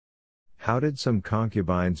How did some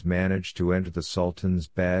concubines manage to enter the Sultan's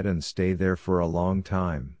bed and stay there for a long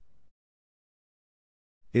time?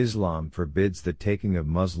 Islam forbids the taking of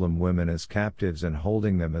Muslim women as captives and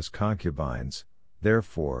holding them as concubines.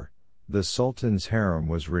 Therefore, the Sultan's harem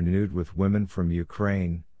was renewed with women from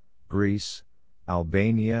Ukraine, Greece,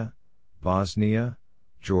 Albania, Bosnia,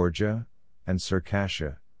 Georgia, and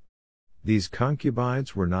Circassia. These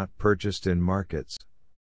concubines were not purchased in markets.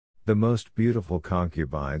 The most beautiful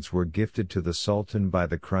concubines were gifted to the Sultan by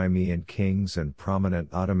the Crimean kings and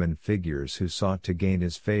prominent Ottoman figures who sought to gain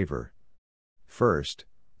his favor. First,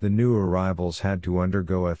 the new arrivals had to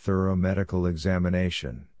undergo a thorough medical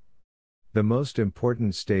examination. The most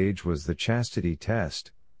important stage was the chastity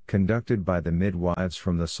test, conducted by the midwives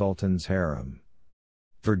from the Sultan's harem.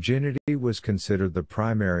 Virginity was considered the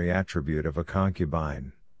primary attribute of a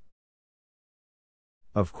concubine.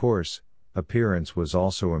 Of course, appearance was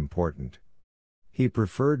also important. He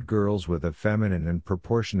preferred girls with a feminine and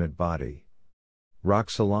proportionate body.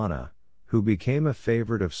 Roxelana, who became a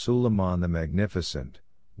favorite of Suleiman the Magnificent,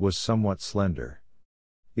 was somewhat slender.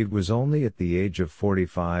 It was only at the age of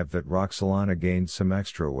 45 that Roxelana gained some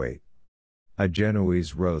extra weight. A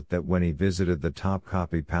Genoese wrote that when he visited the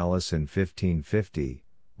Topkapi Palace in 1550,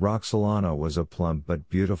 Roxelana was a plump but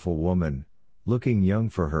beautiful woman, looking young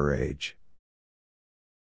for her age.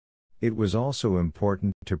 It was also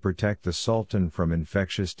important to protect the Sultan from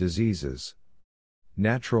infectious diseases.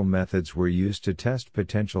 Natural methods were used to test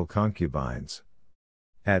potential concubines.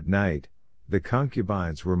 At night, the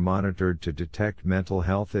concubines were monitored to detect mental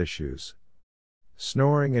health issues.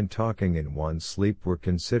 Snoring and talking in one's sleep were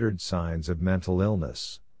considered signs of mental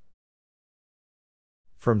illness.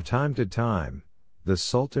 From time to time, the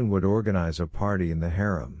Sultan would organize a party in the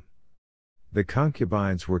harem. The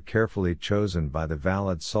concubines were carefully chosen by the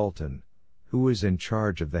valid Sultan, who was in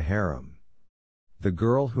charge of the harem. The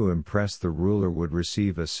girl who impressed the ruler would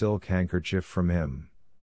receive a silk handkerchief from him.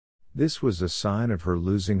 This was a sign of her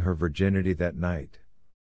losing her virginity that night.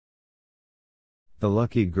 The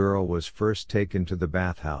lucky girl was first taken to the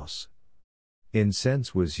bathhouse.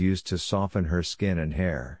 Incense was used to soften her skin and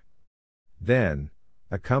hair. Then,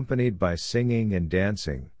 accompanied by singing and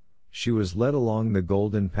dancing, she was led along the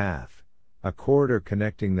Golden Path, a corridor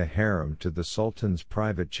connecting the harem to the Sultan's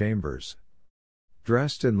private chambers.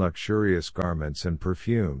 Dressed in luxurious garments and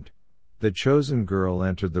perfumed, the chosen girl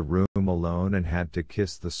entered the room alone and had to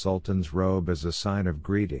kiss the Sultan's robe as a sign of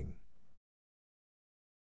greeting.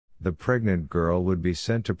 The pregnant girl would be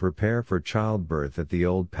sent to prepare for childbirth at the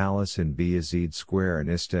old palace in Beyazid Square in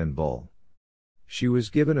Istanbul. She was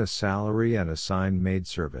given a salary and assigned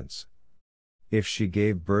maidservants. If she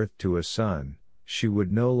gave birth to a son, she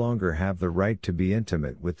would no longer have the right to be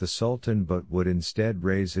intimate with the Sultan but would instead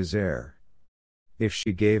raise his heir. If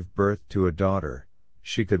she gave birth to a daughter,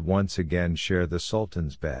 she could once again share the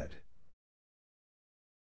Sultan's bed.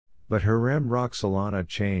 But Hürrem-Roxelana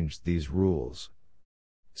changed these rules.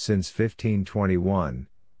 Since 1521,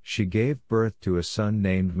 she gave birth to a son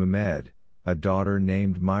named Mehmed, a daughter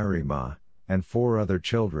named Myrima, and 4 other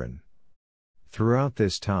children. Throughout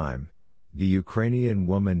this time, the Ukrainian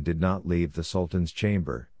woman did not leave the Sultan's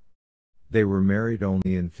chamber. They were married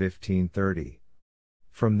only in 1530.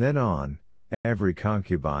 From then on, every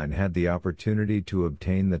concubine had the opportunity to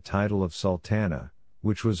obtain the title of Sultana,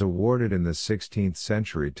 which was awarded in the 16th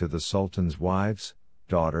century to the Sultan's wives,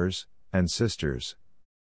 daughters, and sisters.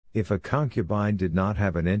 If a concubine did not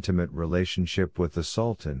have an intimate relationship with the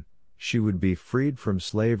Sultan, she would be freed from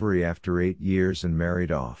slavery after 8 years and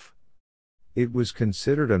married off. It was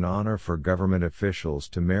considered an honor for government officials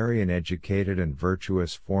to marry an educated and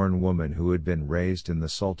virtuous foreign woman who had been raised in the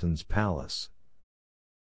Sultan's palace.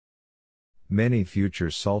 Many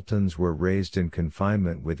future sultans were raised in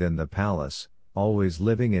confinement within the palace, always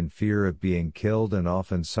living in fear of being killed and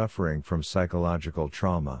often suffering from psychological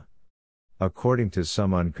trauma. According to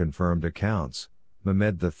some unconfirmed accounts,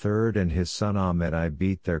 Mehmed III and his son Ahmed I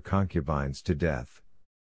beat their concubines to death.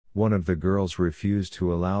 One of the girls refused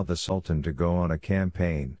to allow the Sultan to go on a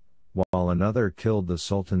campaign, while another killed the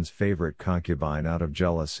Sultan's favorite concubine out of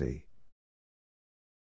jealousy.